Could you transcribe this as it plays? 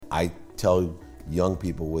I tell young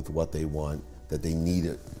people with what they want that they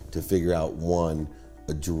need to figure out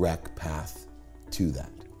a direct path to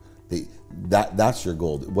that. That's your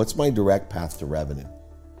goal. What's my direct path to revenue?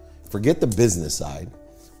 Forget the business side.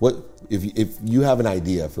 What if you have an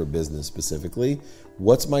idea for a business specifically,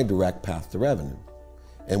 what's my direct path to revenue?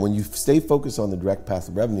 And when you stay focused on the direct path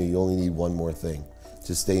to revenue, you only need one more thing,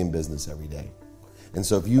 to stay in business every day. And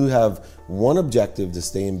so if you have one objective to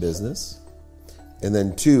stay in business, and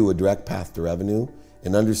then two, a direct path to revenue,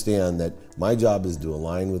 and understand that my job is to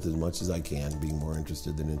align with as much as I can, being more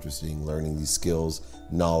interested than interesting, learning these skills,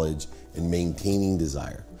 knowledge, and maintaining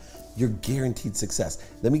desire, you're guaranteed success.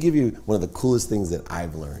 Let me give you one of the coolest things that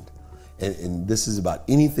I've learned. And this is about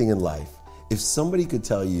anything in life. If somebody could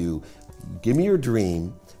tell you, give me your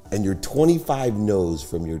dream and your 25 no's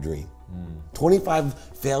from your dream,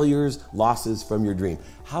 25 failures, losses from your dream,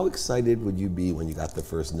 how excited would you be when you got the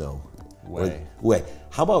first no? Way.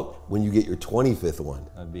 How about when you get your 25th one?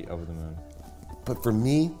 I'd be over the moon. But for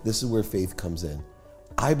me, this is where faith comes in.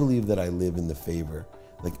 I believe that I live in the favor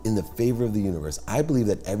of the universe. I believe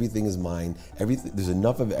that everything is mine. There's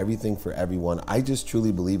enough of everything for everyone. I just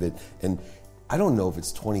truly believe it. And I don't know if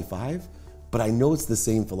it's 25, but I know it's the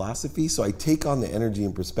same philosophy. So I take on the energy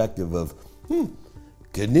and perspective of,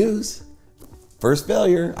 good news. First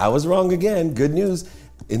failure. I was wrong again. Good news.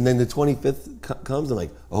 And then the 25th comes. I'm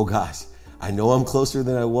like, oh gosh, I know I'm closer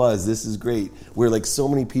than I was. This is great. Where like so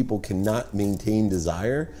many people cannot maintain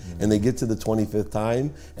desire, and they get to the 25th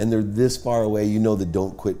time and they're this far away. You know the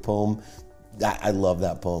Don't Quit poem. I love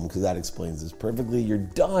that poem because that explains this perfectly. You're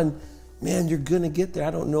done. Man, you're going to get there.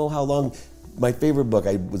 I don't know how long. My favorite book,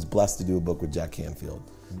 I was blessed to do a book with Jack Canfield,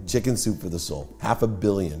 Chicken Soup for the Soul, 500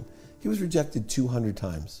 million. He was rejected 200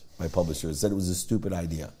 times by publishers, said it was a stupid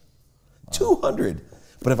idea. 200.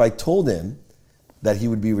 But if I told him that he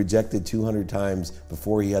would be rejected 200 times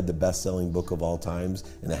before he had the best-selling book of all times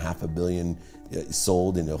and 500 million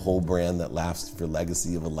sold in a whole brand that lasts for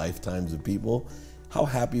legacy of a lifetimes of people, how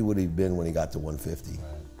happy would he have been when he got to 150?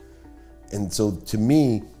 Right. And so to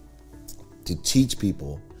me, to teach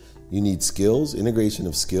people, you need skills, integration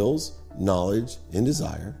of skills, knowledge, and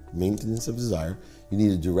desire, maintenance of desire. You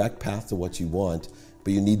need a direct path to what you want,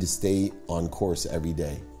 but you need to stay on course every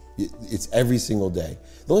day. It's every single day.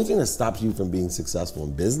 The only thing that stops you from being successful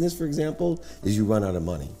in business, for example, is you run out of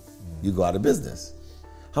money. You go out of business.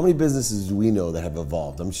 How many businesses do we know that have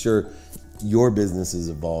evolved? I'm sure your business has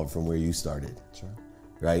evolved from where you started. Sure.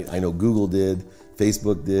 Right? I know Google did,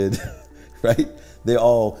 Facebook did, right? They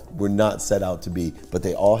all were not set out to be, but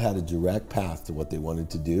they all had a direct path to what they wanted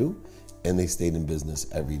to do, and they stayed in business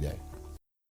every day.